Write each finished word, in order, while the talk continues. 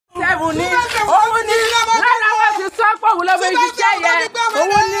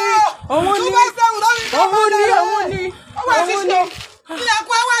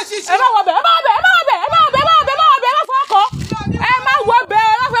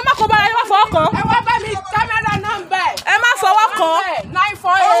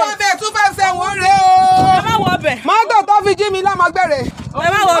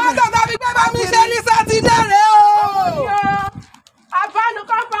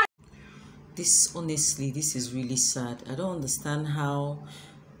This honestly, this is really sad. I don't understand how,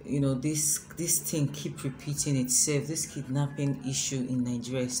 this thing keep repeating itself. This kidnapping issue in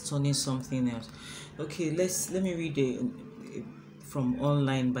Nigeria is turning something else. Okay, let me read from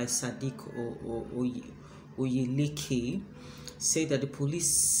online by Sadiq Oyeleke. Say that the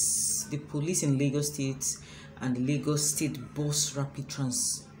police in Lagos State and the Lagos State Bus Rapid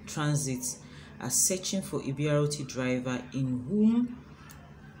Transit are searching for a BRT driver in whom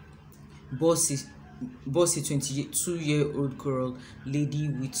Bossy 22-year-old girl lady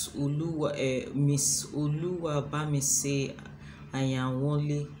with Miss Oluwabamise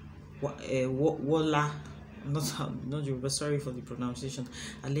AYANWOLA not Yoruba, sorry for the pronunciation,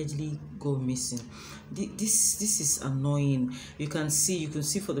 allegedly go missing. This is annoying. You can see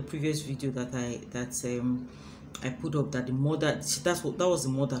for the previous video that I put up that the mother, that was the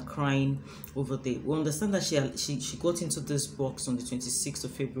mother crying over there. We understand that she got into this box on the 26th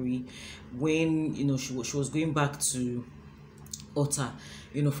of February when she was going back to Ota,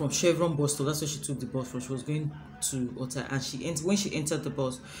 from Chevron bus stop. That's where she took the bus from. She was going to Ota, and when she entered the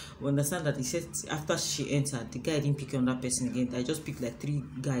bus, we understand that he said after she entered, the guy didn't pick on that person again. I just picked like 3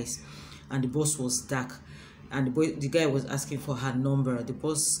 guys, and the bus was dark, and the guy was asking for her number. The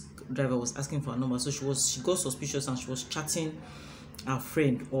bus driver was asking for her number, so she got suspicious and she was chatting her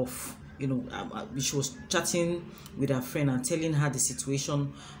friend off. She was chatting with her friend and telling her the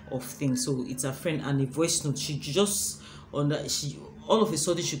situation of things. So it's her friend, and a voice note. She just all of a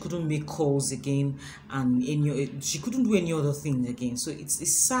sudden she couldn't make calls again, and she couldn't do any other thing again. So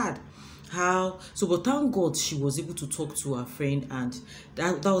it's sad how. So but thank God she was able to talk to her friend, and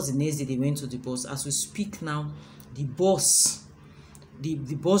that was the next day they went to the bus. As we speak now, the bus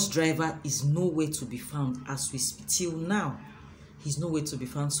driver is nowhere to be found. As we speak till now, he's nowhere to be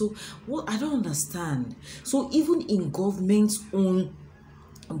found. So what I don't understand, so even in government owned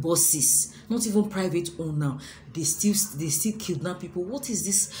buses, not even private owned now, they still kidnap people. What is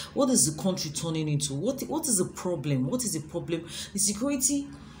this? What is the country turning into? What is the problem? What is the problem? The security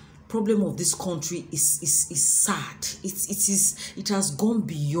problem of this country is sad. It has gone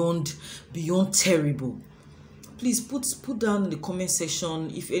beyond terrible. Please put down in the comment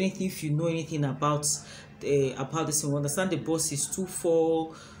section if you know anything about this. We understand the bus is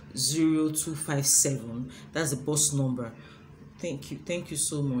 240257. That's the bus number. Thank you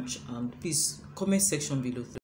so much, and please comment section below.